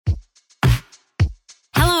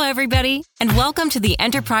everybody, and welcome to the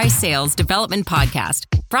Enterprise Sales Development Podcast,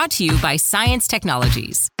 brought to you by Science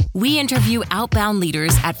Technologies. We interview outbound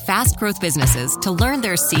leaders at fast growth businesses to learn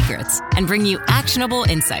their secrets and bring you actionable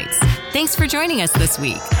insights. Thanks for joining us this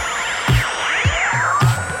week.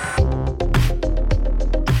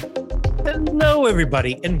 Hello,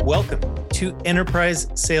 everybody, and welcome to Enterprise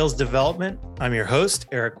Sales Development. I'm your host,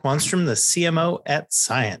 Eric Quanstrom, the CMO at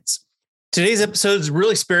Science. Today's episode is a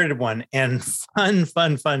really spirited one and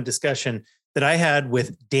fun discussion that I had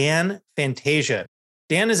with Dan Fantasia.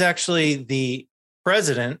 Dan is actually the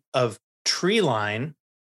president of Treeline,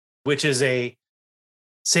 which is a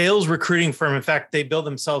sales recruiting firm. In fact, they bill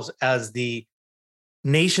themselves as the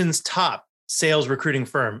nation's top sales recruiting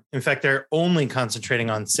firm. In fact, they're only concentrating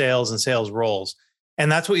on sales and sales roles. And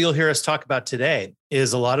that's what you'll hear us talk about today,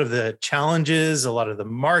 is a lot of the challenges, a lot of the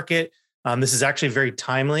market. This is actually very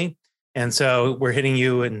timely. And so we're hitting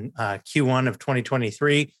you in Q1 of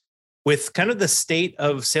 2023 with kind of the state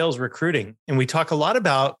of sales recruiting. And we talk a lot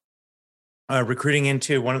about recruiting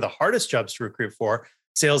into one of the hardest jobs to recruit for,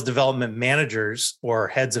 sales development managers or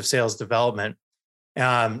heads of sales development.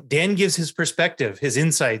 Dan gives his perspective, his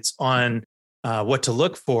insights on what to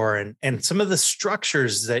look for and some of the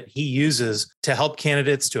structures that he uses to help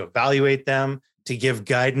candidates to evaluate them, to give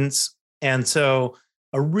guidance. And so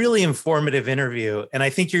a really informative interview. And I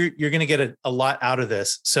think you're going to get a lot out of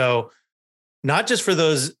this. So not just for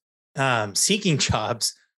those seeking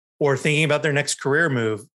jobs or thinking about their next career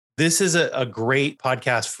move, this is a great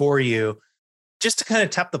podcast for you just to kind of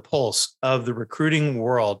tap the pulse of the recruiting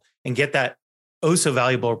world and get that oh so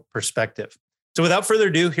valuable perspective. So without further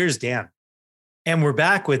ado, here's Dan. And we're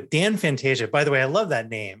back with Dan Fantasia. By the way, I love that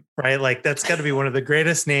name, right? Like that's got to be one of the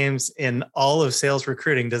greatest names in all of sales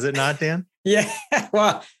recruiting. Does it not, Dan? Yeah.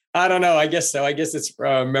 Well, I don't know. I guess so. I guess it's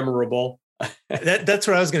memorable. That's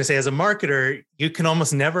what I was going to say. As a marketer, you can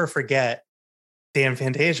almost never forget Dan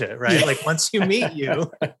Fantasia, right? Yeah. Like once you meet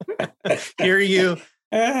you, hear you,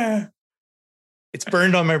 it's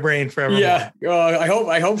burned on my brain forever. Yeah.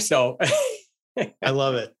 I hope so. I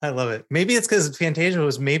love it. I love it. Maybe it's because Fantasia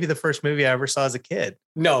was maybe the first movie I ever saw as a kid.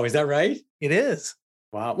 No, is that right? It is.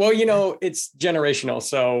 Wow. Well, it's generational.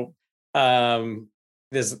 So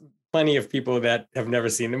there's plenty of people that have never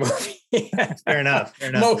seen the movie. Fair enough.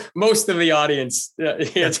 Most of the audience.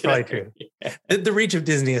 That's probably true. Yeah. The reach of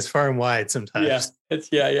Disney is far and wide sometimes.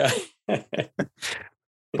 Yeah.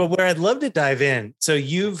 But where I'd love to dive in. So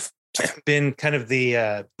you've been kind of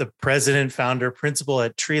the president, founder, principal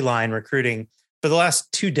at Treeline Recruiting for the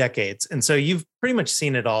last 2 decades. And so you've pretty much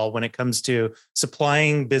seen it all when it comes to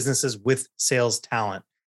supplying businesses with sales talent.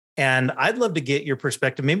 And I'd love to get your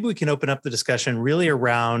perspective. Maybe we can open up the discussion really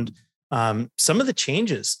around some of the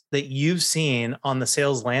changes that you've seen on the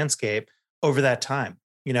sales landscape over that time.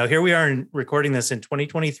 Here we are recording this in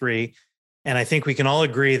 2023. And I think we can all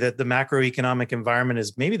agree that the macroeconomic environment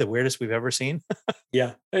is maybe the weirdest we've ever seen.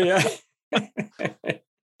 Yeah.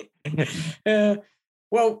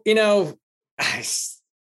 Well,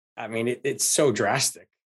 I mean, it's so drastic,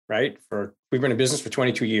 right? We've been in business for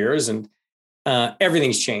 22 years and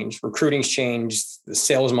everything's changed. Recruiting's changed. The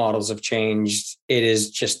sales models have changed. It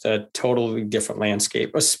is just a totally different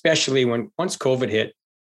landscape, especially once COVID hit.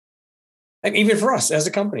 And even for us as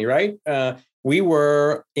a company, right? We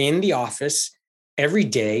were in the office every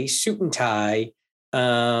day, suit and tie,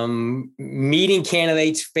 meeting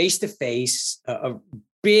candidates face to face, a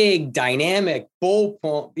big dynamic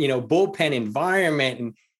bullpen environment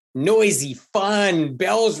and noisy, fun,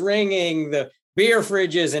 bells ringing, the beer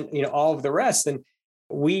fridges and all of the rest. And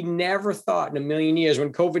we never thought in a million years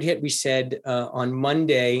when COVID hit, we said on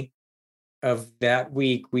Monday of that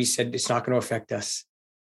week, we said it's not going to affect us.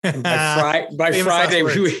 And by Friday,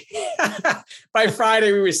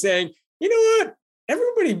 we were saying, you know what?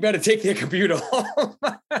 Everybody better take their computer home.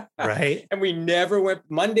 Right. And we never went.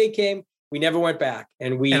 Monday came, we never went back.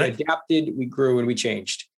 And we adapted, we grew, and we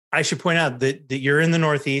changed. I should point out that you're in the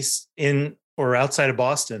Northeast in or outside of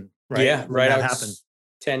Boston, right? Yeah, right. That happened.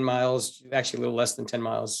 10 miles, actually a little less than 10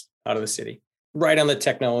 miles out of the city. Right on the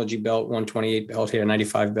technology belt, 128 belt here,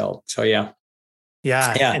 95 belt. So yeah.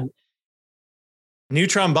 And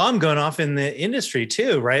neutron bomb going off in the industry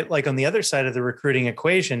too, right? Like on the other side of the recruiting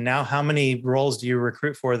equation. Now, how many roles do you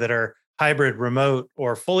recruit for that are hybrid, remote,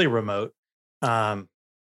 or fully remote?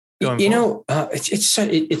 It's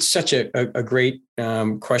such a great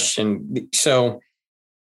question. So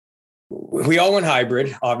we all went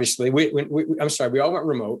hybrid, obviously. We all went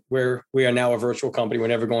remote, where we are now a virtual company. We're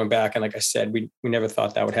never going back. And like I said, we never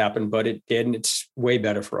thought that would happen, but it did. And it's way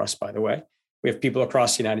better for us, by the way. We have people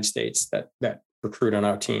across the United States that recruit on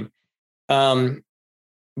our team.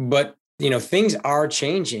 But things are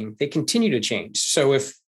changing. They continue to change. So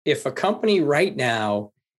if a company right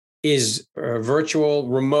now is virtual,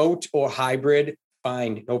 remote, or hybrid,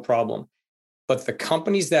 fine, no problem. But the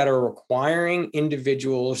companies that are requiring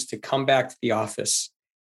individuals to come back to the office,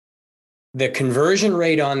 the conversion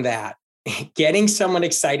rate on that, getting someone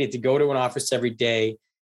excited to go to an office every day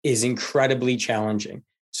is incredibly challenging.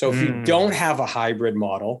 So if you don't have a hybrid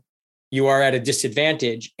model, you are at a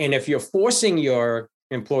disadvantage. And if you're forcing your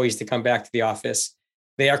employees to come back to the office,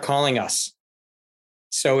 they are calling us.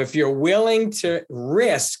 So if you're willing to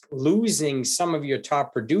risk losing some of your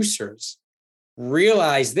top producers,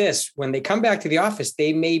 realize this: when they come back to the office,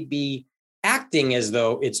 they may be acting as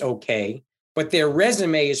though it's okay, but their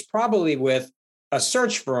resume is probably with a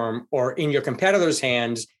search firm or in your competitor's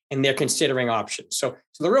hands, and they're considering options. So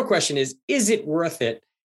the real question is it worth it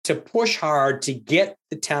to push hard to get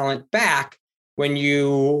the talent back when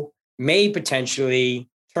you may potentially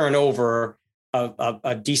turn over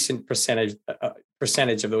a decent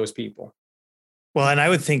percentage of those people? Well, and I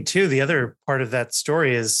would think too, the other part of that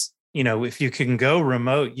story is, if you can go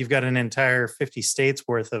remote, you've got an entire 50 states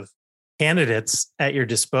worth of candidates at your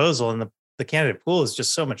disposal, and the candidate pool is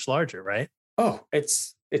just so much larger, right? Oh,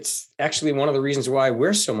 it's actually one of the reasons why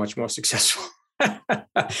we're so much more successful.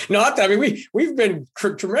 We've been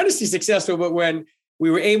tremendously successful, but when we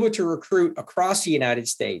were able to recruit across the United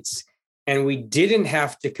States and we didn't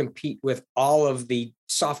have to compete with all of the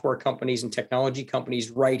software companies and technology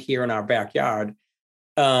companies right here in our backyard,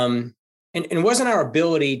 and it wasn't our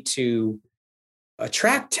ability to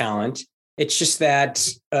attract talent. It's just that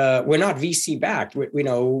we're not VC backed.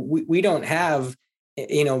 We don't have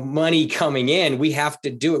money coming in. We have to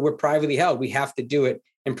do it. We're privately held. We have to do it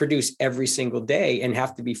and produce every single day and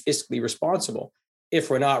have to be fiscally responsible.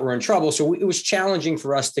 If we're not, we're in trouble. So it was challenging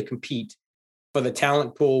for us to compete for the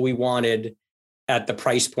talent pool we wanted at the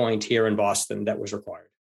price point here in Boston that was required.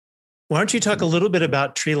 Why don't you talk a little bit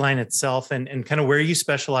about Treeline itself and kind of where you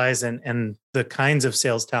specialize and the kinds of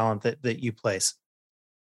sales talent that you place?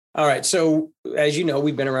 All right. So as you know,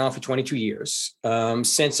 we've been around for 22 years.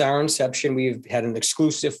 Since our inception, we've had an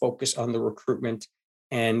exclusive focus on the recruitment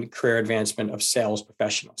and career advancement of sales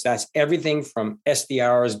professionals. That's everything from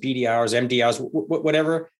SDRs, BDRs, MDRs,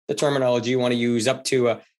 whatever the terminology you want to use, up to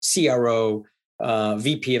a CRO,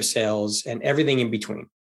 VP of sales, and everything in between.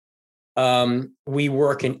 We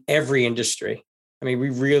work in every industry. We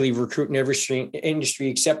really recruit in every industry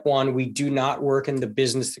except one. We do not work in the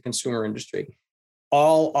business to consumer industry.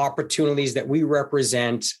 All opportunities that we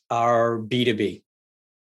represent are B2B.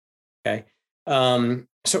 Okay.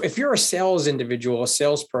 So if you're a sales individual, a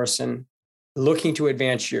salesperson looking to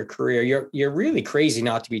advance your career, you're really crazy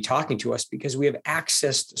not to be talking to us, because we have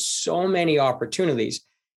access to so many opportunities,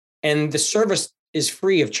 and the service is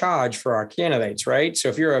free of charge for our candidates, right? So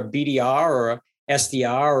if you're a BDR or a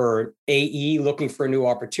SDR or AE looking for a new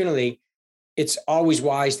opportunity, it's always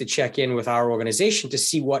wise to check in with our organization to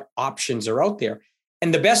see what options are out there.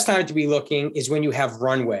 And the best time to be looking is when you have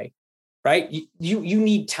runway, right? You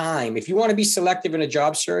need time. If you want to be selective in a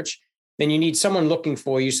job search, then you need someone looking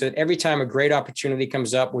for you, so that every time a great opportunity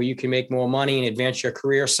comes up where you can make more money and advance your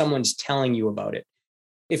career, someone's telling you about it.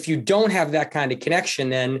 If you don't have that kind of connection,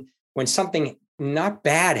 then when something not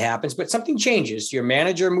bad happens, but something changes, your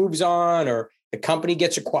manager moves on or the company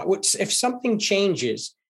gets acquired, if something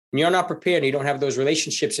changes and you're not prepared and you don't have those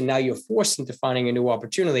relationships, and now you're forced into finding a new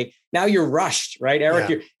opportunity, now you're rushed, right,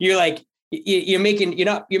 Eric? Yeah. You're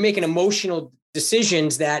making emotional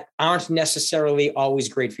decisions that aren't necessarily always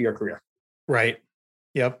great for your career. Right.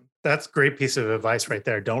 Yep. That's a great piece of advice right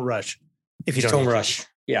there. Don't rush. If you don't rush.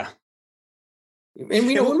 Yeah. And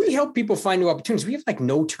when we help people find new opportunities, we have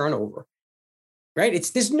no turnover, right?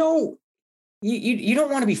 You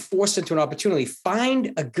don't want to be forced into an opportunity.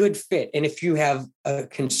 Find a good fit. And if you have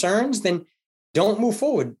concerns, then don't move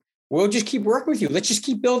forward. We'll just keep working with you. Let's just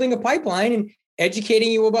keep building a pipeline and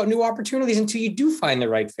educating you about new opportunities until you do find the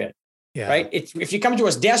right fit. Yeah. Right. If you come to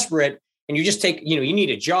us desperate and you just take, you need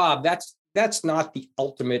a job, that's not the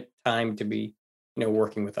ultimate time to be,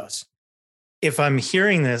 working with us. If I'm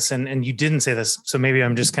hearing this and you didn't say this, so maybe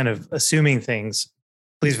I'm just kind of assuming things,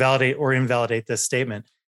 please validate or invalidate this statement.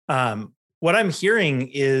 What I'm hearing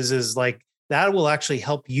is like that will actually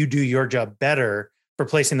help you do your job better for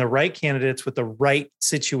placing the right candidates with the right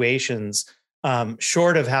situations,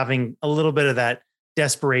 short of having a little bit of that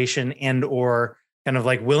desperation and or kind of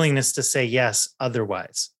like willingness to say yes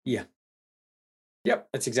otherwise. Yeah. Yep,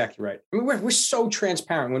 that's exactly right. We're so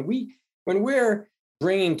transparent when we're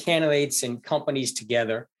bringing candidates and companies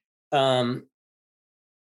together. You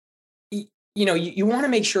want to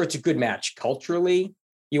make sure it's a good match culturally,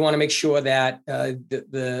 You want to make sure that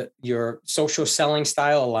your social selling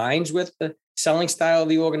style aligns with the selling style of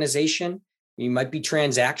the organization. You might be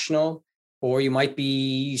transactional, or you might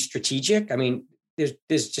be strategic. I mean,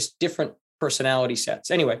 there's just different personality sets.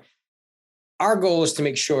 Anyway, our goal is to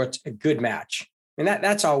make sure it's a good match. And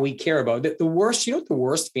that's all we care about. The worst, you know what the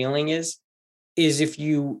worst feeling is if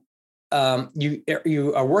you are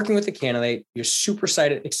working with a candidate, you're super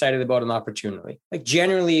excited about an opportunity, like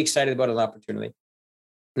genuinely excited about an opportunity.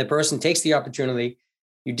 The person takes the opportunity,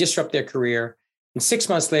 you disrupt their career, and 6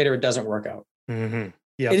 months later, it doesn't work out. Mm-hmm.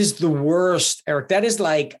 Yep. It is the worst, Eric. That is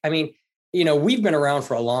like, I mean, we've been around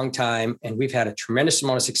for a long time and we've had a tremendous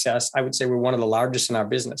amount of success. I would say we're one of the largest in our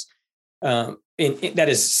business. That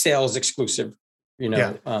is sales exclusive,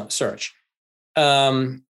 search.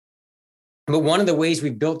 But one of the ways we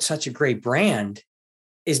built such a great brand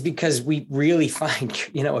is because we really find,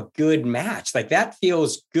 a good match. Like that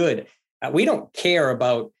feels good. We don't care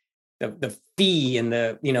about the fee and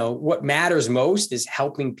what matters most is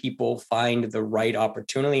helping people find the right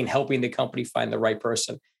opportunity and helping the company find the right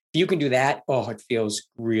person. If you can do that, it feels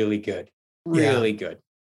really good. Really good.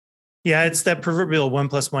 Yeah, it's that proverbial 1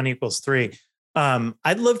 + 1 = 3.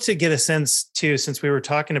 I'd love to get a sense too, since we were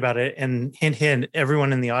talking about it, and hint,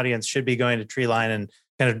 everyone in the audience should be going to Treeline and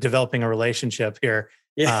kind of developing a relationship here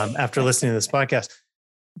after listening to this podcast.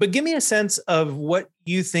 But give me a sense of what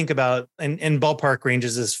you think about, and ballpark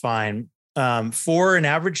ranges is fine, for an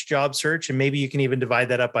average job search. And maybe you can even divide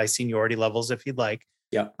that up by seniority levels if you'd like.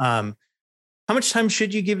 Yeah. How much time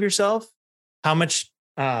should you give yourself? How much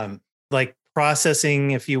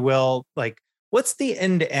processing, if you will, what's the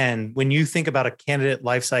end to end when you think about a candidate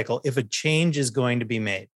life cycle if a change is going to be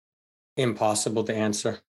made? Impossible to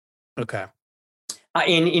answer. Okay.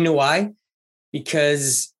 And you know why?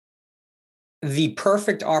 Because the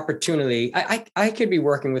perfect opportunity, I could be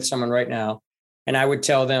working with someone right now and I would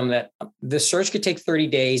tell them that the search could take 30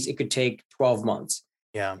 days. It could take 12 months.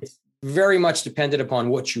 Yeah. It's very much dependent upon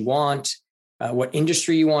what you want, what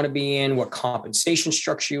industry you want to be in, what compensation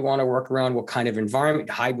structure you want to work around, what kind of environment,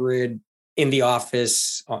 hybrid, in the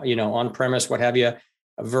office, on premise, what have you,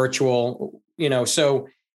 virtual, so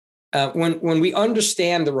when we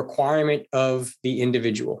understand the requirement of the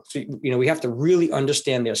individual, so, we have to really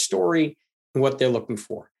understand their story and what they're looking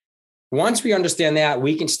for. Once we understand that,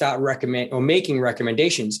 we can start making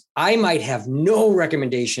recommendations. I might have no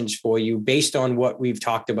recommendations for you based on what we've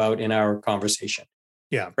talked about in our conversation.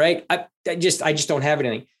 Yeah. Right. I just don't have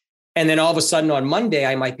anything. And then all of a sudden on Monday,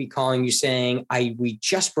 I might be calling you saying, we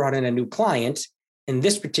just brought in a new client and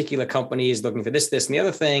this particular company is looking for this, and the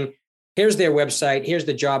other thing. Here's their website. Here's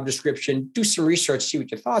the job description. Do some research, see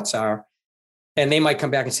what your thoughts are. And they might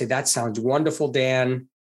come back and say, that sounds wonderful, Dan.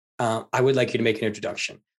 I would like you to make an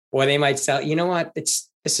introduction. Or they might say, you know what? This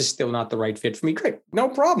is still not the right fit for me. Great. No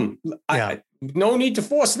problem. Yeah. No need to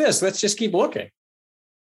force this. Let's just keep looking.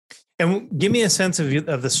 And give me a sense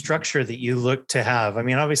of the structure that you look to have. I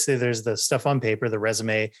mean, obviously there's the stuff on paper, the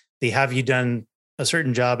resume, have you done a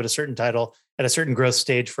certain job at a certain title at a certain growth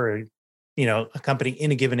stage for, a company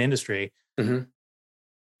in a given industry. Mm-hmm.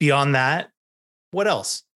 Beyond that, what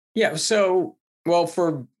else? Yeah. So,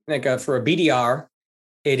 for a BDR,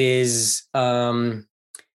 it is,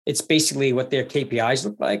 it's basically what their KPIs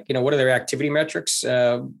look like. What are their activity metrics,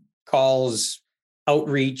 calls,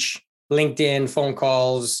 outreach, LinkedIn, phone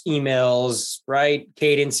calls, emails, right?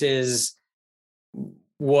 Cadences.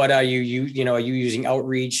 What are you are you using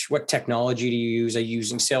outreach? What technology do you use? Are you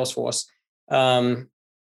using Salesforce?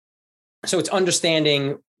 So it's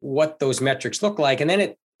understanding what those metrics look like. And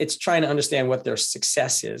then it's trying to understand what their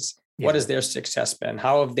success is. Yeah. What has their success been?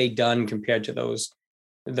 How have they done compared to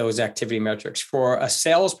those activity metrics? For a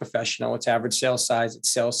sales professional, it's average sales size,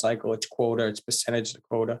 it's sales cycle, it's quota, it's percentage of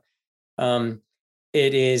quota.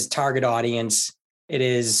 It is target audience. It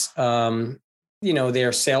is,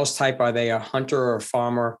 their sales type. Are they a hunter or a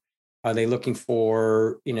farmer? Are they looking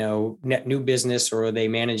for, net new business, or are they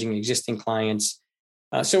managing existing clients?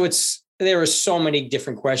 So there are so many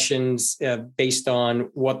different questions based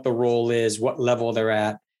on what the role is, what level they're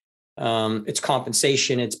at. It's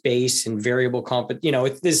compensation, it's base and variable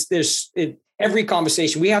every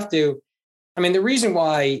conversation we have to. I mean, the reason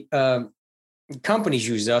why companies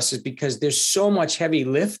use us is because there's so much heavy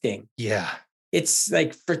lifting. Yeah. It's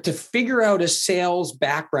like to figure out a sales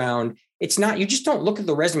background. It's not, you just don't look at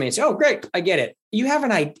the resume and say, oh, great, I get it. You have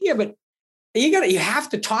an idea, but you have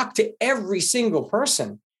to talk to every single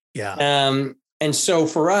person. Yeah. And so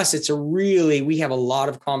for us, we have a lot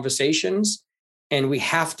of conversations and we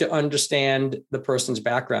have to understand the person's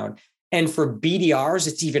background. And for BDRs,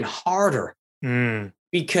 it's even harder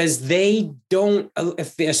because they don't,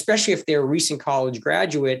 especially if they're a recent college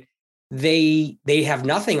graduate, they have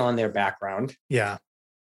nothing on their background. Yeah.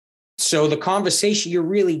 So the conversation, you're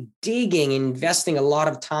really digging, investing a lot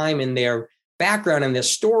of time in their background and their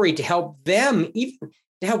story to help them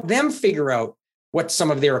figure out what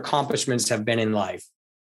some of their accomplishments have been in life,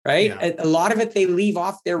 right? Yeah. A lot of it they leave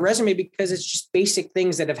off their resume because it's just basic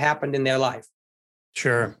things that have happened in their life.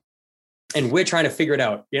 Sure. And we're trying to figure it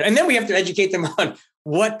out. And then we have to educate them on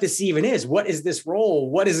what this even is. What is this role?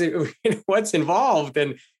 What is it? What's involved?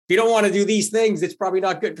 And if you don't want to do these things, it's probably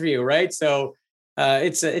not good for you, right? So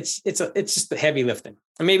it's just the heavy lifting.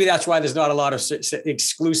 And maybe that's why there's not a lot of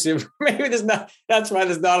exclusive. That's why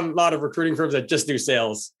there's not a lot of recruiting firms that just do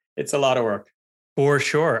sales. It's a lot of work. For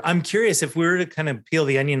sure. I'm curious if we were to kind of peel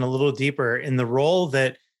the onion a little deeper in the role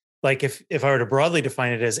that, like if I were to broadly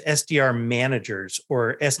define it as SDR managers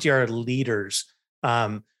or SDR leaders,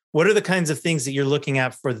 what are the kinds of things that you're looking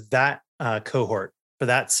at for that cohort, for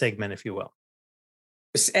that segment, if you will?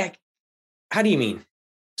 How do you mean?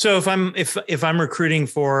 So if I'm recruiting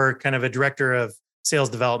for kind of a director of sales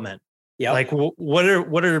development, like what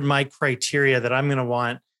are my criteria that I'm going to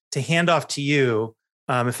want to hand off to you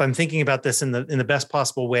if I'm thinking about this in the best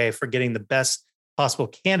possible way for getting the best possible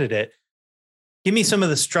candidate? Give me some of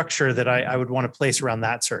the structure that I would want to place around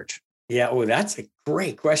that search. Yeah. Oh, that's a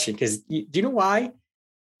great question. Because do you know why?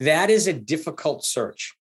 That is a difficult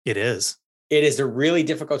search. It is. It is a really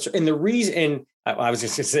difficult search. And the reason, and I was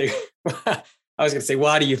just going to say,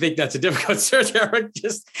 why do you think that's a difficult search, Eric?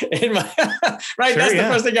 Just in my, right. Sure, that's the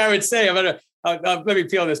first thing I would say. Let me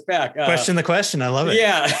peel this back. Question the question. I love it.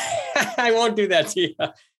 Yeah. I won't do that to you.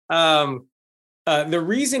 The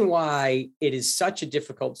reason why it is such a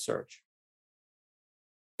difficult search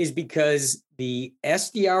is because the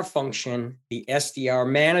SDR function, the SDR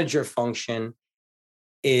manager function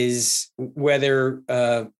is, whether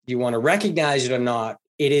you want to recognize it or not,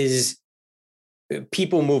 it is,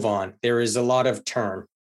 people move on. There is a lot of turn,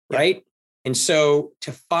 right? Yep. And so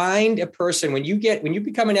to find a person, when you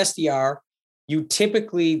become an SDR, you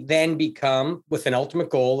typically then become, with an ultimate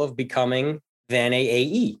goal of becoming then a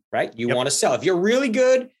AE, right? You want to sell. If you're really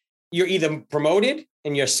good, you're either promoted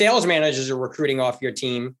and your sales managers are recruiting off your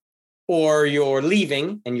team, or you're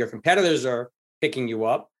leaving and your competitors are picking you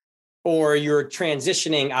up, or you're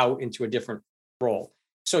transitioning out into a different role.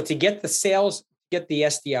 So to get the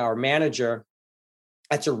SDR manager,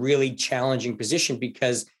 that's a really challenging position,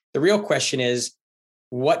 because the real question is,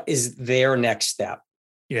 what is their next step?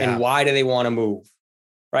 And why do they want to move?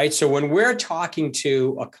 Right. So when we're talking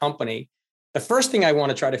to a company, the first thing I want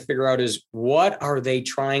to try to figure out is, what are they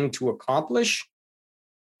trying to accomplish?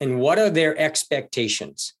 And what are their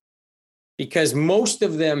expectations? Because most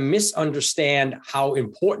of them misunderstand how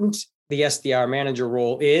important the SDR manager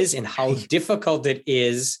role is and how difficult it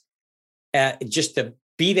is just to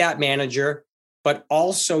be that manager, but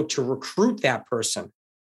also to recruit that person.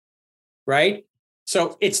 Right.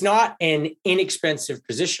 So it's not an inexpensive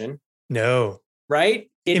position. No. Right.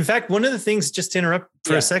 In fact, one of the things, just to interrupt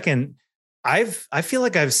for a second, I feel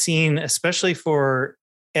like I've seen, especially for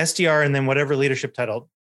SDR and then whatever leadership title,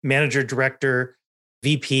 manager, director,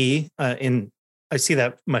 VP, I see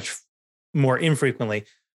that much more infrequently,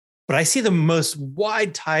 but I see the most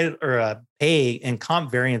wide title or pay and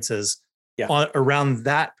comp variances around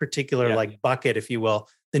that particular like bucket, if you will,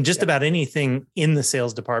 than just about anything in the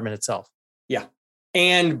sales department itself. Yeah.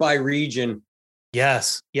 And by region.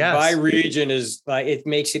 Yes. By region is it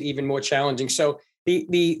makes it even more challenging. So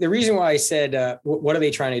the reason why I said, what are they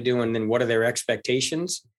trying to do? And then what are their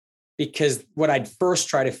expectations? Because what I'd first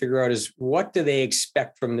try to figure out is, what do they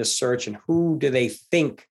expect from this search, and who do they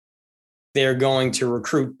think they're going to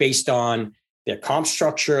recruit based on their comp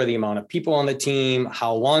structure, the amount of people on the team,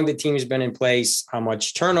 how long the team has been in place, how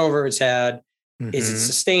much turnover it's had, is it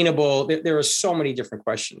sustainable? There are so many different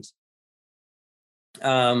questions.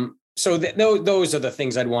 So those are the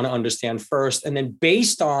things I'd want to understand first. And then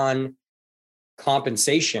based on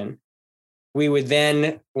compensation, we would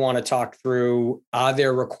then want to talk through, are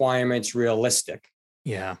their requirements realistic?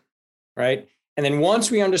 Yeah. Right. And then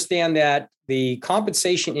once we understand that the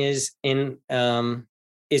compensation is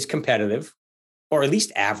competitive, or at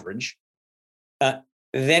least average,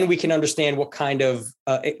 then we can understand what kind of,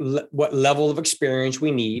 what level of experience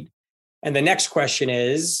we need. And the next question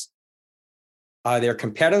is, are there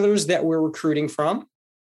competitors that we're recruiting from?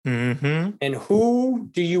 Mm-hmm. And who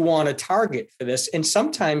do you want to target for this? And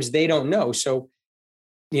sometimes they don't know. So,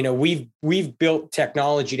 we've built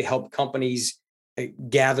technology to help companies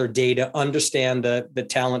gather data, understand the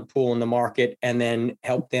talent pool in the market, and then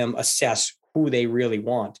help them assess who they really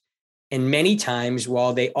want. And many times,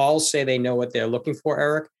 while they all say they know what they're looking for,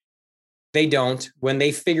 Eric, they don't. When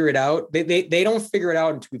they figure it out, they don't figure it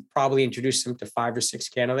out until we probably introduce them to 5 or 6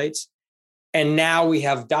 candidates. And now we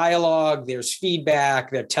have dialogue, there's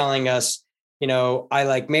feedback. They're telling us, I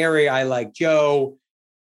like Mary, I like Joe.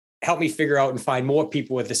 Help me figure out and find more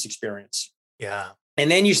people with this experience. Yeah.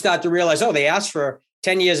 And then you start to realize, they asked for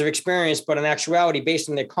 10 years of experience, but in actuality, based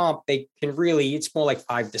on their comp, they can really, it's more like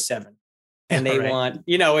 5 to 7. And they want,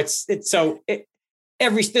 there's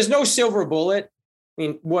no silver bullet. I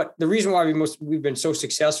mean, the reason why we've been so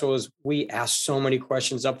successful is we ask so many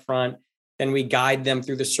questions up front, then we guide them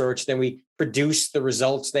through the search, then we produce the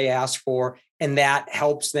results they ask for, and that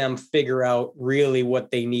helps them figure out really what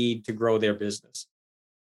they need to grow their business.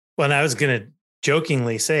 Well, and I was going to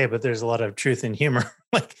jokingly say, but there's a lot of truth and humor.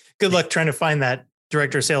 Like, good luck trying to find that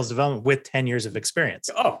director of sales development with 10 years of experience.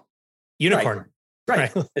 Oh, unicorn.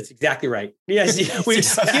 Right. That's exactly right. Yes.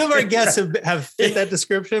 A few of our guests have fit that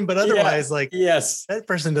description, but otherwise, that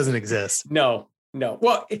person doesn't exist. No.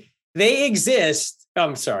 Well, they exist.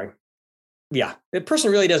 I'm sorry. Yeah, the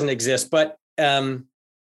person really doesn't exist, but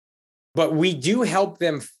we do help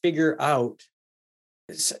them figure out,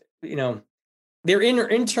 their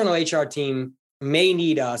internal HR team may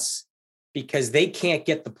need us because they can't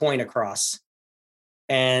get the point across.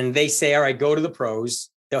 And they say, all right, go to the pros.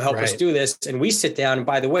 They'll help us do this. And we sit down. And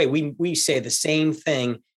by the way, we say the same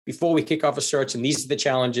thing before we kick off a search. And these are the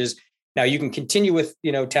challenges. Now you can continue with,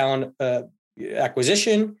 talent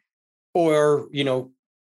acquisition or,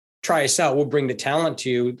 try us out. We'll bring the talent to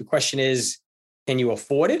you. The question is, can you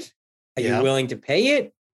afford it? Are you willing to pay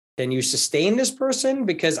it? Can you sustain this person?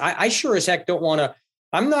 Because I sure as heck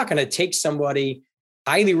I'm not going to take somebody,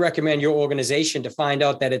 highly recommend your organization to find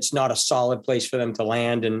out that it's not a solid place for them to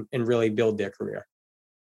land and really build their career.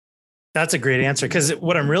 That's a great answer. Because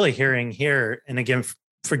what I'm really hearing here, and again,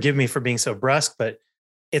 forgive me for being so brusque, but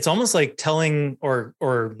it's almost like telling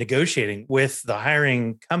or negotiating with the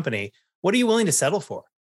hiring company, what are you willing to settle for?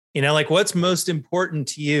 What's most important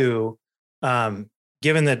to you,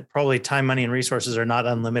 given that probably time, money, and resources are not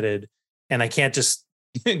unlimited. And I can't just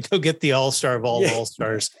go get the all-star of all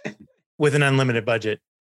all-stars with an unlimited budget.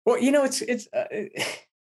 Well, this is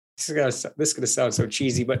going to sound so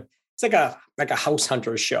cheesy, but it's like a house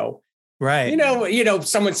hunter show. Right.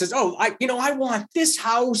 Someone says, I want this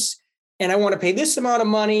house and I want to pay this amount of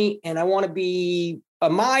money and I want to be a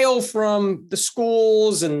mile from the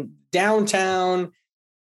schools and downtown.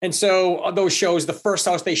 And so those shows, the first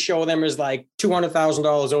house they show them is like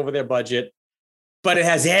 $200,000 over their budget, but it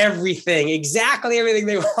has exactly everything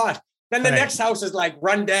they want. Then the next house is like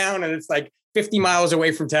run down and it's like 50 miles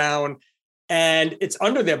away from town and it's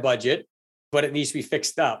under their budget, but it needs to be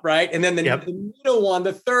fixed up. Right. And then the middle one,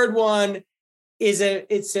 the third one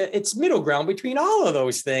it's middle ground between all of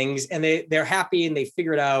those things. And they're happy and they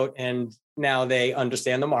figure it out. And now they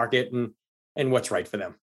understand the market and what's right for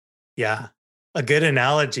them. Yeah. A good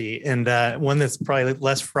analogy, and one that's probably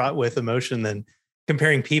less fraught with emotion than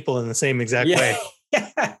comparing people in the same exact way. And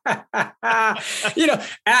I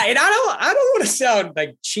don't want to sound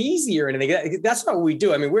like cheesy or anything. That's not what we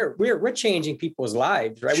do. I mean, we're changing people's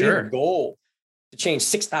lives, right? Sure. We have a goal to change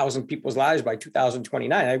 6,000 people's lives by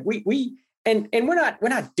 2029. And we're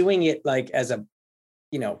not doing it like as a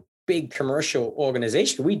big commercial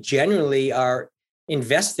organization. We genuinely are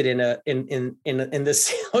invested in the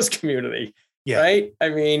sales community. Yeah. Right. I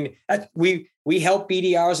mean, we help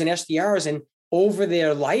BDRs and SDRs, and over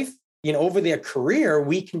their life, over their career,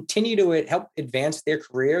 we continue to help advance their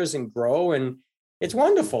careers and grow. And it's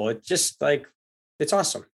wonderful. It's just it's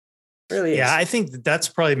awesome. It really is. Yeah. I think that's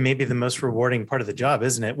probably maybe the most rewarding part of the job,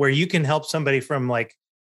 isn't it? Where you can help somebody from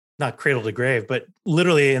not cradle to grave, but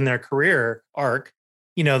literally in their career arc,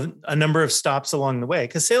 a number of stops along the way.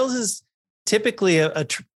 Because sales is typically a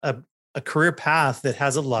career path that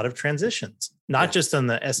has a lot of transitions, not just on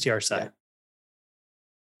the SDR side.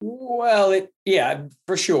 Well,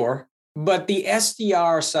 for sure. But the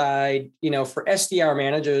SDR side, for SDR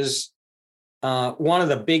managers, one of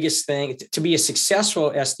the biggest things to be a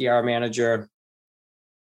successful SDR manager,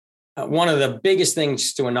 one of the biggest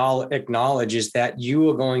things to acknowledge is that you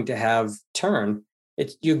are going to have turn.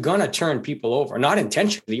 You're going to turn people over, not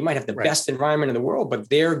intentionally. You might have the best environment in the world, but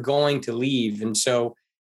they're going to leave. And so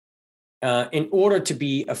in order to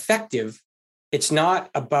be effective, it's not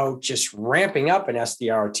about just ramping up an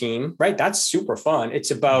SDR team, right? That's super fun. It's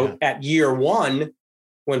about at year one,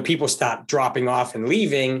 when people start dropping off and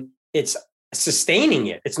leaving, it's sustaining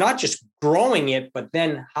it. It's not just growing it, but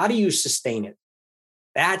then how do you sustain it?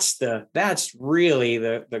 That's really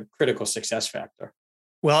the critical success factor.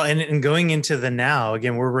 Well, and going into the now,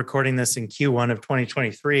 again, we're recording this in Q1 of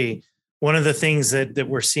 2023. one of the things that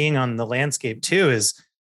we're seeing on the landscape too is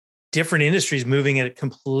different industries moving at a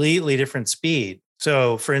completely different speed.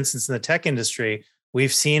 So for instance, in the tech industry,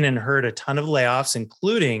 we've seen and heard a ton of layoffs,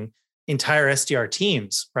 including entire SDR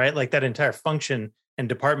teams, right? Like that entire function and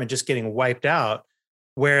department just getting wiped out.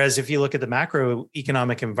 Whereas if you look at the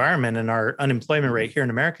macroeconomic environment and our unemployment rate here in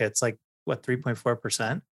America, it's like what,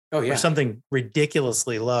 3.4%? Oh yeah. Or something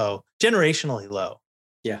ridiculously low, generationally low.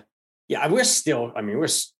 Yeah. Yeah. We're still, I mean,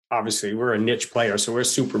 we're a niche player, so we're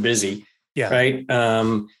super busy. Yeah. Right.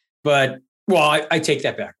 But well, I take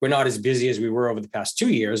that back. We're not as busy as we were over the past 2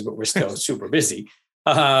 years, but we're still super busy.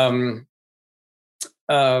 And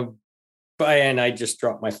I just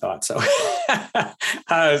dropped my thought. So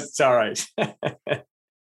it's all right.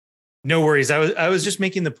 No worries. I was just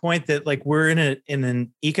making the point that like we're in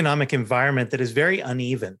an economic environment that is very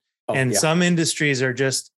uneven. And some industries are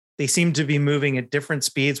just, they seem to be moving at different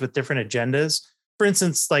speeds with different agendas. For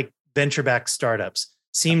instance, like venture-backed startups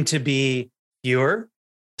seem to be fewer,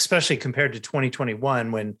 especially compared to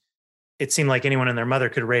 2021, when it seemed like anyone and their mother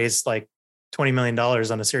could raise like $20 million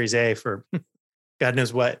on a Series A for God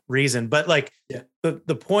knows what reason. But like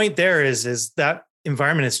the point there is that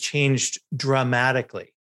environment has changed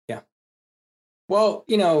dramatically. Yeah. Well,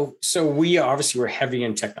 so we're heavy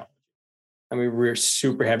in technology. I mean, we're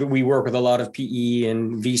super heavy. We work with a lot of PE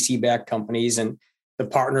and VC-backed companies, and the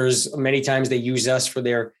partners, many times they use us for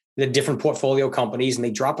the different portfolio companies, and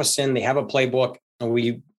they drop us in, they have a playbook, and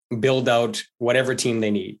we build out whatever team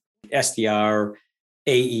they need, SDR,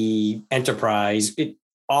 AE, enterprise,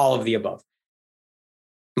 all of the above.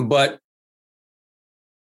 But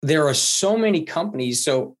there are so many companies.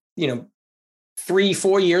 So, 3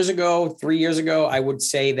 years ago, I would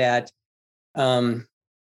say that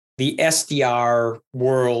the SDR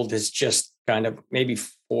world is just kind of maybe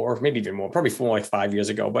even more, probably 4 like 5 years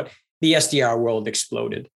ago, but the SDR world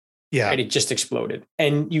exploded. Yeah. Right? It just exploded.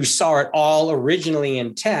 And you saw it all originally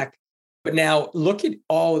in tech, but now look at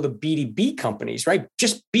all of the B2B companies, right?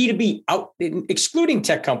 Just B2B out, excluding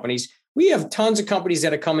tech companies. We have tons of companies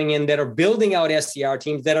that are coming in that are building out SDR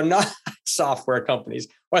teams that are not software companies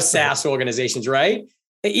or SaaS organizations, right?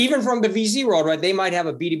 Even from the VC world, right? They might have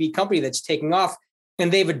a B2B company that's taking off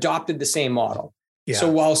and they've adopted the same model. Yeah. So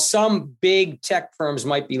while some big tech firms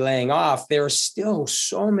might be laying off, there are still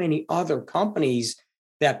so many other companies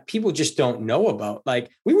that people just don't know about. Like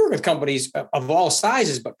we work with companies of all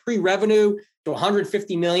sizes, but pre-revenue to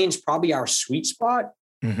 150 million is probably our sweet spot.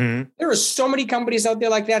 Mm-hmm. There are so many companies out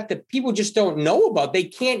there like that people just don't know about. They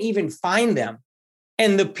can't even find them.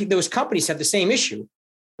 And those companies have the same issue,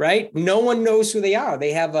 right? No one knows who they are.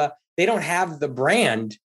 They don't have the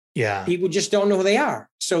brand. Yeah. People just don't know who they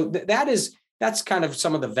are. So that's kind of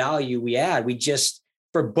some of the value we add. We just,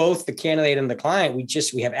 for both the candidate and the client, we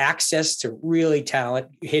have access to really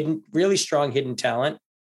strong hidden talent.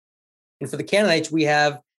 And for the candidates, we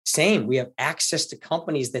have access to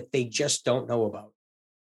companies that they just don't know about.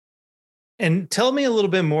 And tell me a little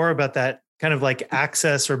bit more about that kind of like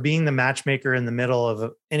access or being the matchmaker in the middle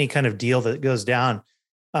of any kind of deal that goes down.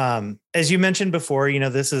 As you mentioned before,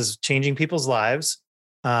 this is changing people's lives.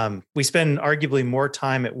 We spend arguably more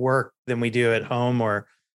time at work than we do at home or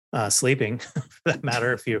sleeping, for that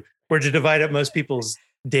matter, if you were to divide up most people's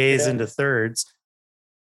days into thirds.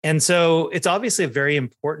 And so it's obviously a very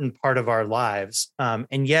important part of our lives.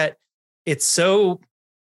 And yet it's so,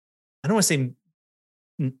 I don't want to say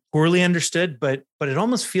poorly understood, but it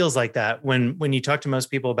almost feels like that when you talk to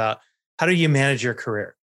most people about how do you manage your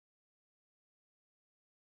career?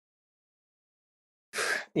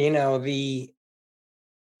 The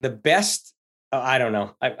best, I don't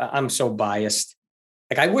know. I'm so biased.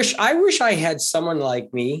 Like I wish I had someone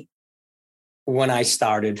like me when I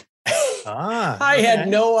started. I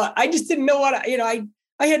just didn't know what,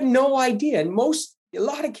 I had no idea. And a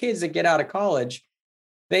lot of kids that get out of college,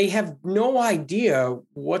 they have no idea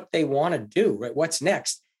what they want to do, right? What's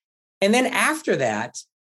next? And then after that,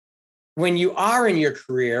 when you are in your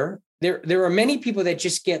career, there are many people that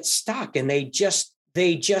just get stuck and they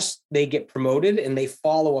get promoted and they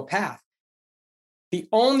follow a path. The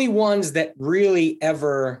only ones that really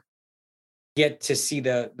ever get to see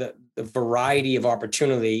the variety of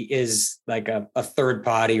opportunity is like a third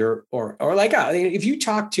party or like if you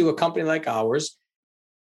talk to a company like ours,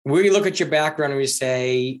 we look at your background and we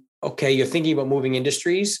say, okay, you're thinking about moving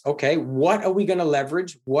industries. Okay, what are we going to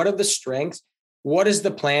leverage? What are the strengths? What is the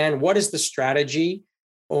plan? What is the strategy?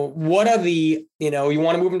 What are you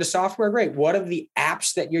want to move into software? Great. What are the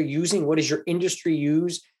apps that you're using? What does your industry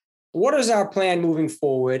use? What is our plan moving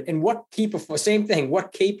forward? And what key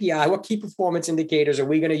KPI, what key performance indicators are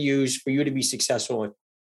we going to use for you to be successful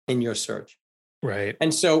in your search? Right.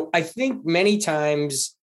 And so I think many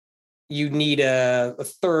times you need a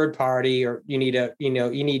third party, or you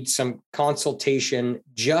need some consultation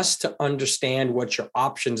just to understand what your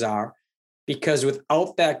options are. Because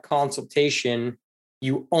without that consultation,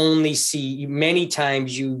 you only see, many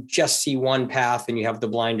times you just see one path and you have the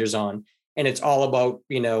blinders on, and it's all about,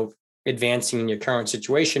 advancing in your current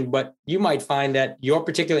situation. But you might find that your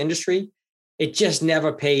particular industry, it just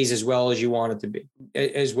never pays as well as you want it to be,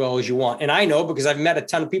 as well as you want. And I know, because I've met a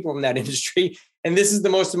ton of people in that industry, and this is the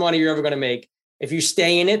most money you're ever going to make. If you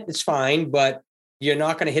stay in it, it's fine, but you're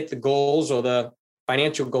not going to hit the goals or the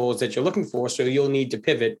financial goals that you're looking for. So you'll need to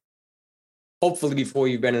pivot, hopefully before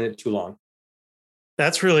you've been in it too long.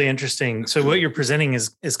 That's really interesting. So what you're presenting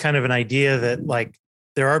is kind of an idea that, like,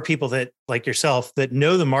 there are people that, like yourself, that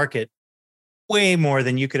know the market way more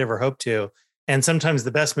than you could ever hope to. And sometimes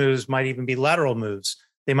the best moves might even be lateral moves.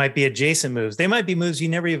 They might be adjacent moves. They might be moves you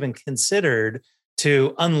never even considered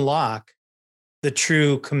to unlock the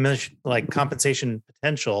true compensation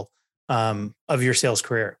potential of your sales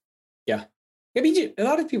career. Yeah. Maybe a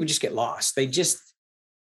lot of people just get lost. They just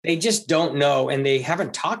don't know, and they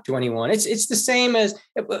haven't talked to anyone. It's the same as,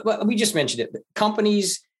 we just mentioned it.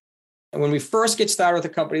 Companies, when we first get started with a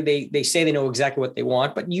company, they say they know exactly what they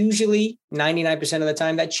want, but usually 99% of the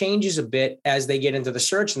time that changes a bit as they get into the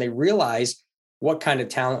search and they realize what kind of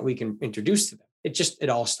talent we can introduce to them. It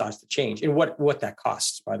all starts to change, and what that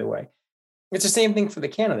costs, by the way. It's the same thing for the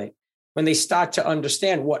candidate. When they start to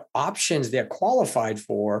understand what options they're qualified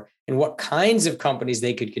for and what kinds of companies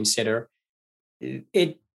they could consider,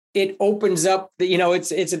 it opens up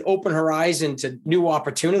it's an open horizon to new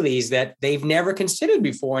opportunities that they've never considered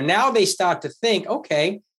before. And now they start to think,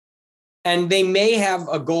 okay, and they may have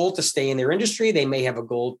a goal to stay in their industry. They may have a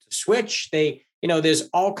goal to switch. There's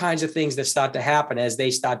all kinds of things that start to happen as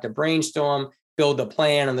they start to brainstorm, build a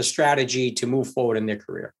plan and the strategy to move forward in their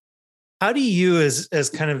career. How do you,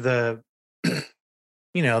 as kind of the,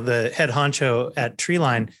 the head honcho at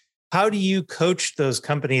Treeline, how do you coach those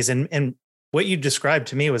companies? And what you described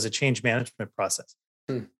to me was a change management process,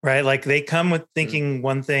 right? Like, they come with thinking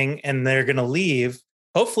one thing and they're going to leave,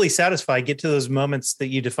 hopefully satisfied, get to those moments that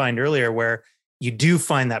you defined earlier, where you do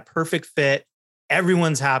find that perfect fit.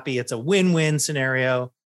 Everyone's happy. It's a win-win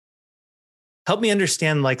scenario. Help me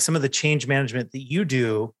understand, like, some of the change management that you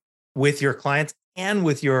do with your clients and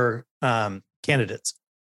with your candidates.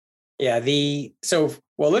 Yeah.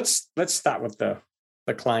 Let's start with the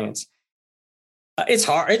clients. It's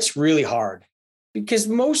hard. It's really hard, because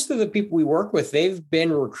most of the people we work with, they've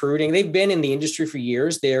been recruiting. They've been in the industry for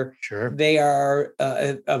years. They are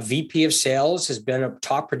a VP of sales, has been a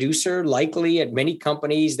top producer, likely at many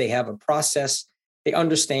companies. They have a process. They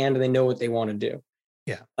understand and they know what they want to do.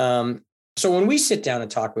 Yeah. So when we sit down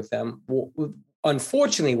and talk with them,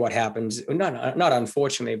 unfortunately, what happens, not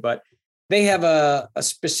unfortunately, but they have a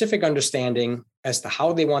specific understanding as to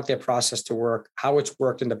how they want their process to work, how it's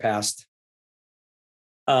worked in the past,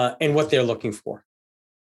 and what they're looking for.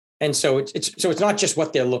 And so it's not just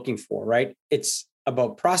what they're looking for, right? It's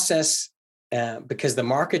about process, because the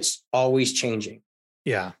market's always changing.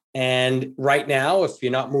 Yeah. And right now, if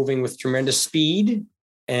you're not moving with tremendous speed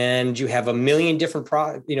and you have a million different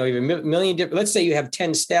let's say you have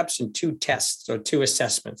 10 steps and 2 tests or 2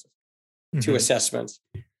 assessments,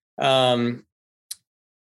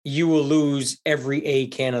 you will lose every A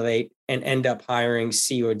candidate and end up hiring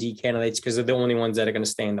C or D candidates because they're the only ones that are going to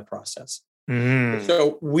stay in the process.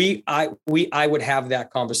 So I would have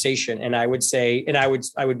that conversation, and I would say, and I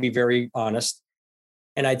would be very honest,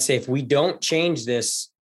 and I'd say, if we don't change this,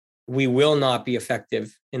 we will not be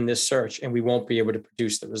effective in this search, and we won't be able to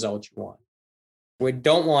produce the results you want. We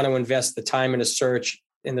don't want to invest the time in the search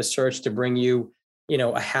to bring you,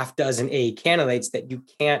 a half dozen A candidates that you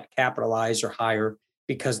can't capitalize or hire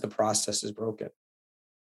because the process is broken,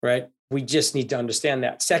 right? We just need to understand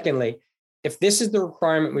that. Secondly, if this is the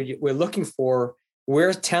requirement we're looking for,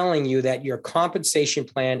 we're telling you that your compensation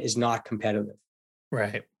plan is not competitive.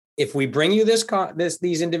 Right. If we bring you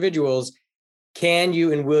these individuals, can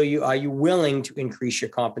you and are you willing to increase your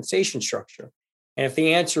compensation structure? And if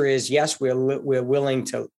the answer is yes, we're willing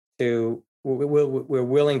to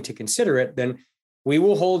consider it, then we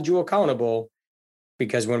will hold you accountable.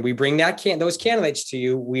 Because when we bring those candidates to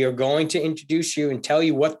you, we are going to introduce you and tell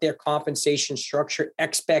you what their compensation structure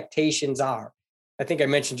expectations are. I think I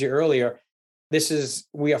mentioned to you earlier,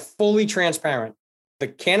 we are fully transparent. The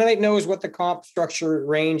candidate knows what the comp structure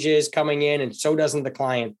range is coming in, and so doesn't the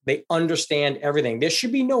client. They understand everything. There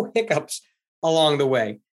should be no hiccups along the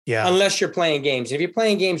way, unless you're playing games. If you're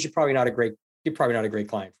playing games, you're probably not a great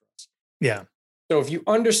client for us. Yeah. So if you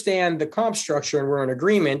understand the comp structure and we're in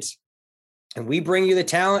agreement, and we bring you the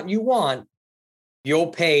talent you want, you'll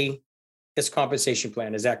pay this compensation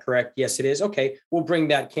plan. Is that correct? Yes, it is. Okay, we'll bring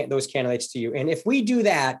those candidates to you. And if we do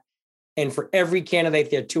that, and for every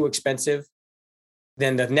candidate they're too expensive,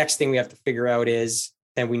 then the next thing we have to figure out is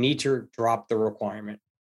then we need to drop the requirement.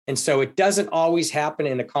 And so it doesn't always happen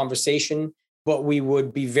in a conversation, but we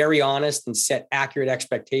would be very honest and set accurate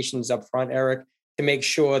expectations up front, Eric, to make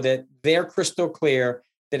sure that they're crystal clear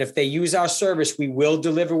that if they use our service, we will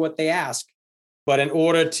deliver what they ask. But in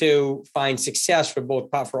order to find success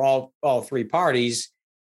for all three parties,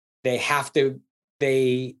 they have to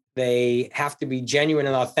be genuine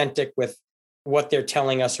and authentic with what they're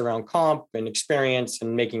telling us around comp and experience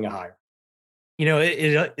and making a hire.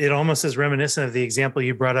 It almost is reminiscent of the example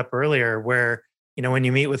you brought up earlier, where, when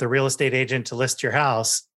you meet with a real estate agent to list your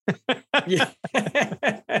house, you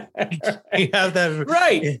have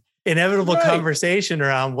that inevitable conversation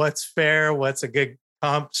around what's fair, what's a good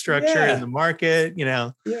comp structure in the market, Yeah.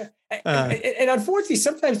 And unfortunately,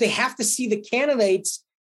 sometimes they have to see the candidates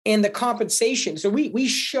and the compensation. So we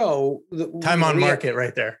show time on market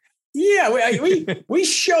right there. Yeah, we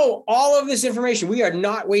show all of this information. We are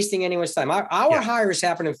not wasting anyone's time. Our hires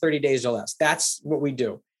happen in 30 days or less. That's what we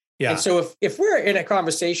do. Yeah. And so if we're in a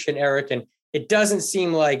conversation, Eric, and it doesn't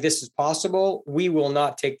seem like this is possible, we will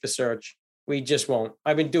not take the search. We just won't.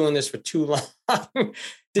 I've been doing this for too long to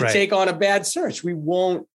take on a bad search. We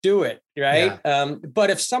won't do it. Right. Yeah.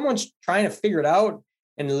 But if someone's trying to figure it out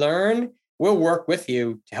and learn, we'll work with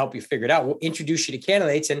you to help you figure it out. We'll introduce you to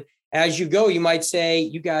candidates. And as you go, you might say,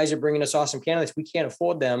 you guys are bringing us awesome candidates. We can't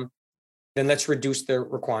afford them. Then let's reduce the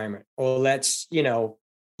requirement, or let's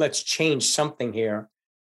change something here.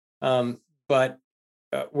 But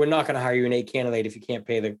we're not going to hire you an A candidate if you can't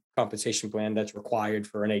pay the compensation plan that's required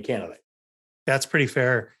for an A candidate. That's pretty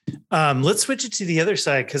fair. Let's switch it to the other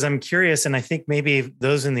side, because I'm curious, and I think maybe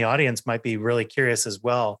those in the audience might be really curious as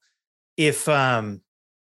well. If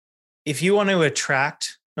you want to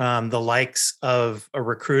attract the likes of a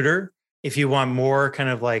recruiter, if you want more kind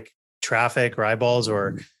of like traffic or eyeballs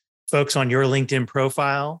or folks on your LinkedIn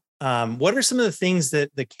profile, what are some of the things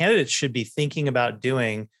that the candidates should be thinking about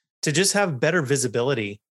doing to just have better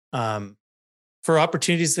visibility for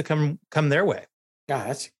opportunities to come their way? Yeah,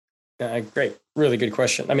 that's great. Really good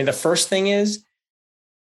question. I mean, the first thing is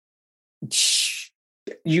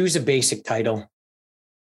use a basic title,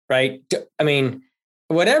 right? I mean,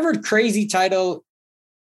 whatever crazy title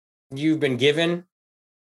you've been given,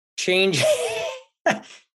 change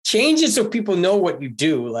it so people know what you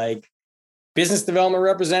do, like business development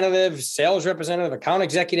representative, sales representative, account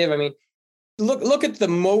executive. I mean, look at the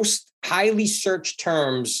most highly searched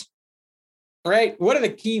terms, right? What are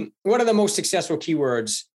the most successful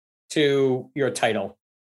keywords to your title?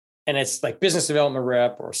 And it's like business development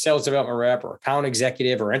rep or sales development rep or account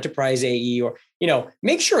executive or enterprise AE, or,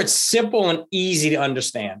 make sure it's simple and easy to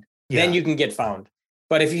understand. Yeah. Then you can get found.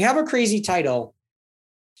 But if you have a crazy title,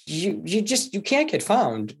 you can't get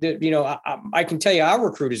found. I can tell you our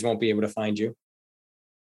recruiters won't be able to find you.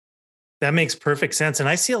 That makes perfect sense. And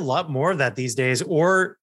I see a lot more of that these days,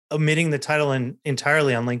 or omitting the title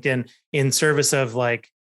entirely on LinkedIn in service of, like,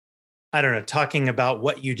 I don't know, talking about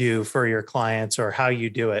what you do for your clients or how you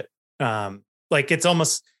do it. Like it's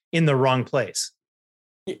almost in the wrong place.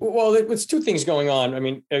 Well, it's two things going on. I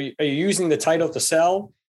mean, are you using the title to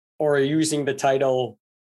sell, or are you using the title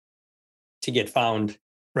to get found?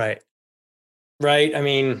 Right. Right. I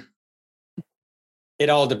mean, it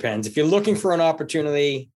all depends. If you're looking for an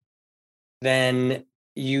opportunity, then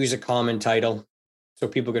use a common title so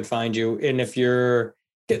people can find you. And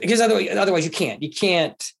because otherwise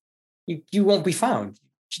you won't be found.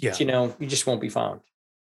 Yeah. You just won't be found.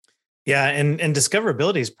 Yeah. And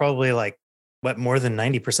discoverability is probably like more than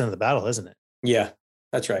 90% of the battle, isn't it? Yeah,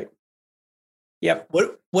 that's right. Yep.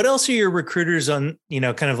 What else are your recruiters on,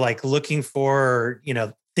 kind of like looking for,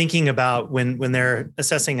 thinking about when they're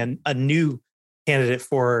assessing a new candidate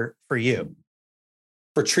for you?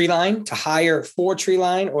 For Treeline, to hire for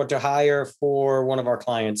Treeline, or to hire for one of our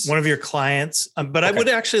clients? One of your clients. But okay. I would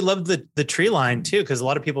actually love the Treeline too, because a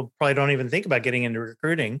lot of people probably don't even think about getting into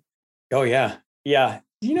recruiting. Oh, yeah. Yeah.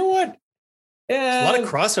 You know what? There's a lot of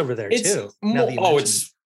crossover there too.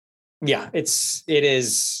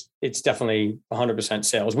 It's definitely 100%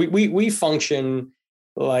 sales. We function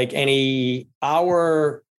like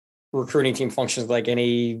our recruiting team functions like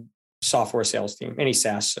any software sales team, any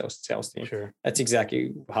SaaS sales team. Sure. That's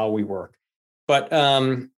exactly how we work. But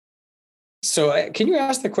so can you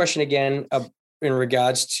ask the question again in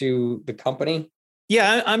regards to the company?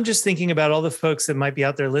 Yeah, I'm just thinking about all the folks that might be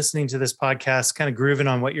out there listening to this podcast, kind of grooving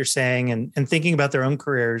on what you're saying and thinking about their own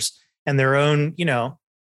careers and their own,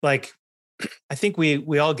 like I think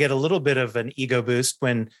we all get a little bit of an ego boost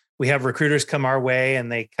when we have recruiters come our way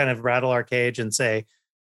and they kind of rattle our cage and say,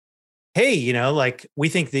 hey, like we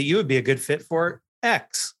think that you would be a good fit for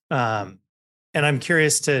X. And I'm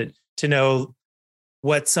curious to know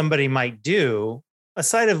what somebody might do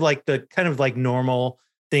aside of like the kind of like normal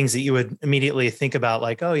things that you would immediately think about,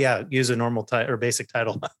 like, oh yeah, use a normal title or basic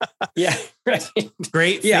title. Yeah. Right.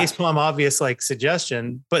 Great facepalm obvious like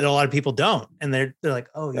suggestion, but a lot of people don't. And they're like,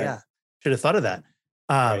 oh yeah, should have thought of that.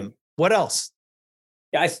 What else?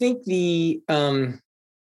 Yeah, I think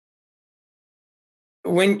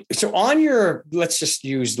let's just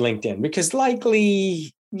use LinkedIn, because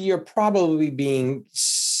likely you're probably being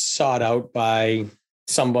sought out by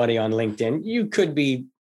somebody on LinkedIn. You could be,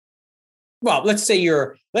 well, let's say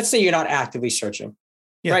you're not actively searching,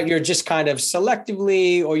 right? You're just kind of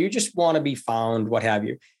selectively, or you just want to be found, what have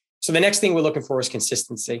you. So the next thing we're looking for is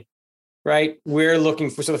consistency, right? So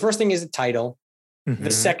the first thing is the title. Mm-hmm.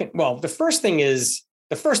 The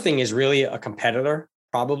first thing is really a competitor,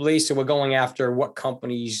 probably. So we're going after what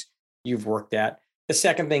companies you've worked at. The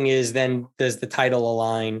second thing is, then does the title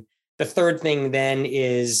align? The third thing then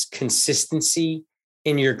is consistency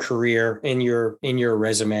in your career, in your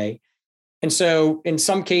resume. And so in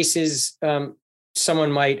some cases,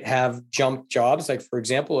 someone might have jumped jobs, like for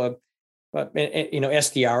example,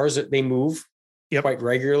 SDRs, they move quite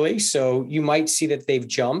regularly. So you might see that they've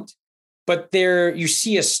jumped, but you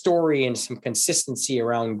see a story and some consistency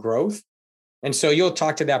around growth. And so you'll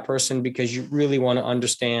talk to that person because you really want to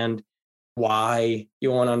understand why. You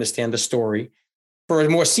want to understand the story. For a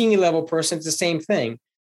more senior level person, it's the same thing.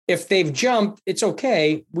 If they've jumped, it's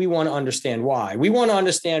okay. We want to understand why. We want to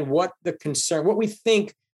understand what we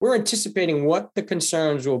think, we're anticipating what the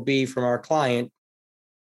concerns will be from our client.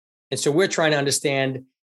 And so we're trying to understand,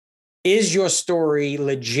 is your story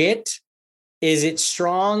legit? Is it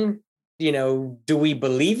strong? Do we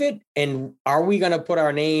believe it? And are we going to put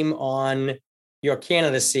our name on your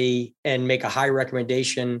candidacy and make a high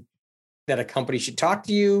recommendation that a company should talk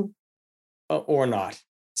to you or not?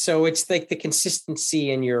 So it's like the consistency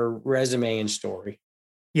in your resume and story.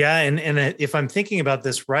 Yeah. And if I'm thinking about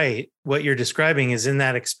this right, what you're describing is in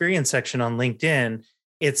that experience section on LinkedIn,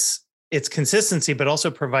 it's consistency, but also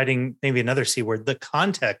providing maybe another C word, the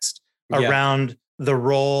context around the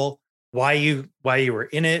role, why you were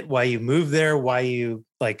in it, why you moved there, why you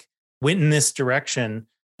like went in this direction,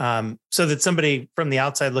 so that somebody from the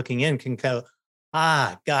outside looking in can go,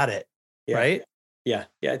 got it. Yeah. Right. Yeah.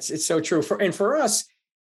 Yeah. It's so true. For us,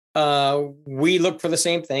 we look for the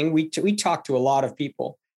same thing. We talk to a lot of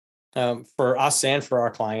people, for us and for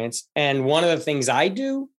our clients. And one of the things I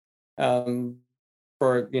do,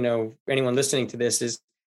 for, anyone listening to this, is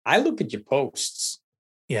I look at your posts.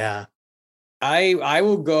 Yeah. I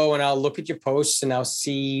will go and I'll look at your posts and I'll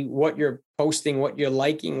see what you're posting, what you're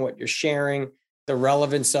liking, what you're sharing, the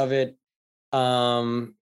relevance of it.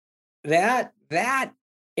 That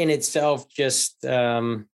in itself just,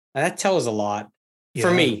 that tells a lot.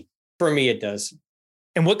 For me, it does.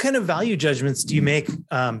 And what kind of value judgments do you make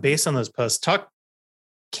based on those posts? Talk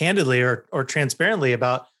candidly or transparently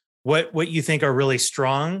about what you think are really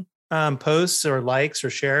strong posts or likes or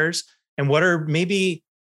shares, and what are maybe,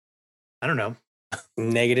 I don't know,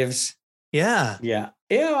 negatives. Yeah. Yeah.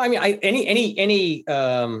 Yeah. I mean,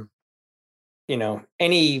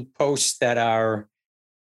 any posts that are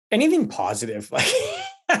anything positive, like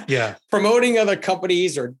promoting other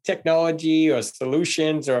companies or technology or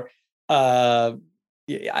solutions or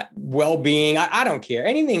well-being. I don't care.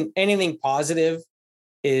 Anything positive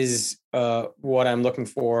is what I'm looking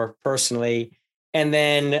for personally. And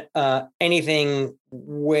then anything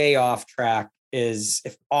way off track is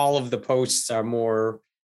if all of the posts are more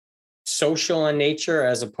social in nature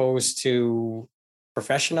as opposed to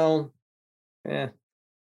professional. Could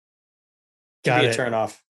be a turn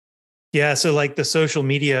off. Yeah. So like the social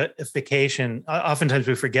mediaification, oftentimes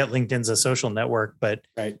we forget LinkedIn's a social network, but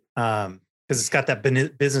because it's got that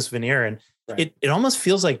business veneer, and it almost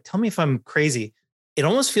feels like, tell me if I'm crazy, it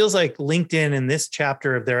almost feels like LinkedIn in this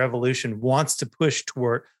chapter of their evolution wants to push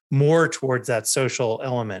more towards that social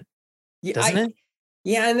element. Doesn't it?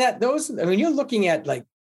 Yeah. And you're looking at like,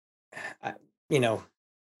 when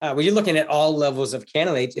you're looking at all levels of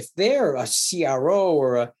candidates, if they're a CRO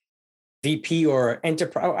or a VP or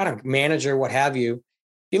enterprise, manager, what have you,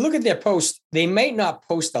 you look at their posts, they might not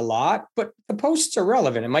post a lot, but the posts are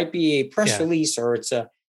relevant. It might be a press release, or it's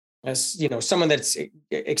someone that's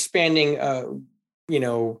expanding, a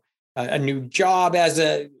new job as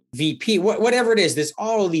a VP, whatever it is. There's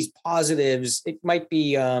all of these positives. It might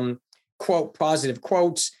be positive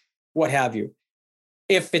quotes, what have you.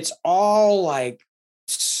 If it's all like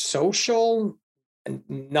social and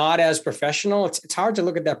not as professional. It's hard to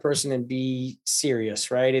look at that person and be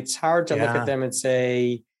serious, right? It's hard to look at them and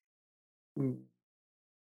say,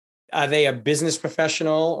 are they a business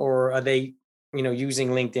professional, or are they, using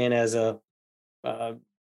LinkedIn as a,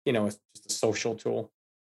 just a social tool?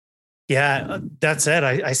 Yeah, that said,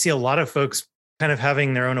 I see a lot of folks kind of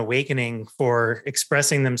having their own awakening for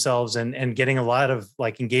expressing themselves and getting a lot of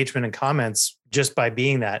like engagement and comments just by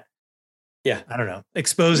being that. Yeah. I don't know,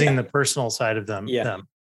 exposing the personal side of them. Yeah.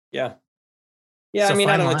 Yeah. Yeah. So I mean,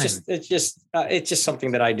 I don't know. line. It's just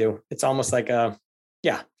something that I do. It's almost like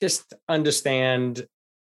just understand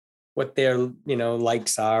what their,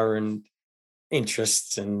 likes are and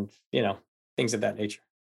interests and, things of that nature.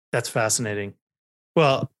 That's fascinating.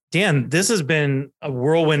 Well, Dan, this has been a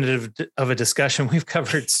whirlwind of a discussion. We've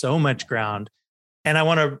covered so much ground, and I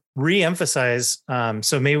want to re-emphasize.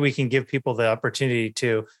 So maybe we can give people the opportunity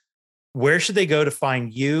to, where should they go to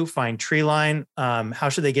find you, find Treeline? How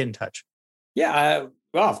should they get in touch? Yeah.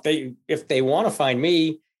 Well, if they want to find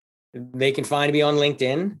me, they can find me on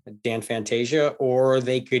LinkedIn, Dan Fantasia, or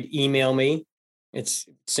they could email me. It's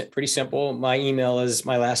pretty simple. My email is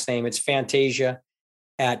my last name. It's Fantasia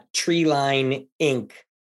at Treeline Inc.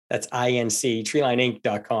 That's INC,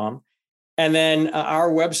 treelineinc.com. And then our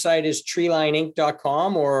website is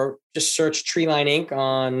treelineinc.com, or just search Treeline Inc.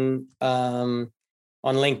 on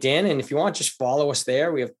LinkedIn. And if you want, just follow us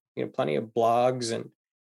there. We have plenty of blogs and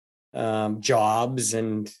jobs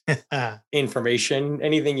and information,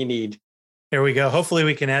 anything you need. There we go. Hopefully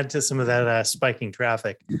we can add to some of that spiking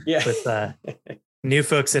traffic with new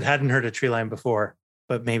folks that hadn't heard of Treeline before,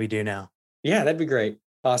 but maybe do now. Yeah, that'd be great.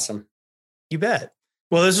 Awesome. You bet.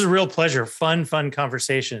 Well, this is a real pleasure. Fun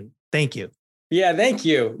conversation. Thank you. Yeah, thank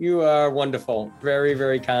you. You are wonderful. Very,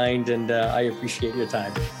 very kind. And I appreciate your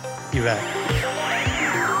time. You bet.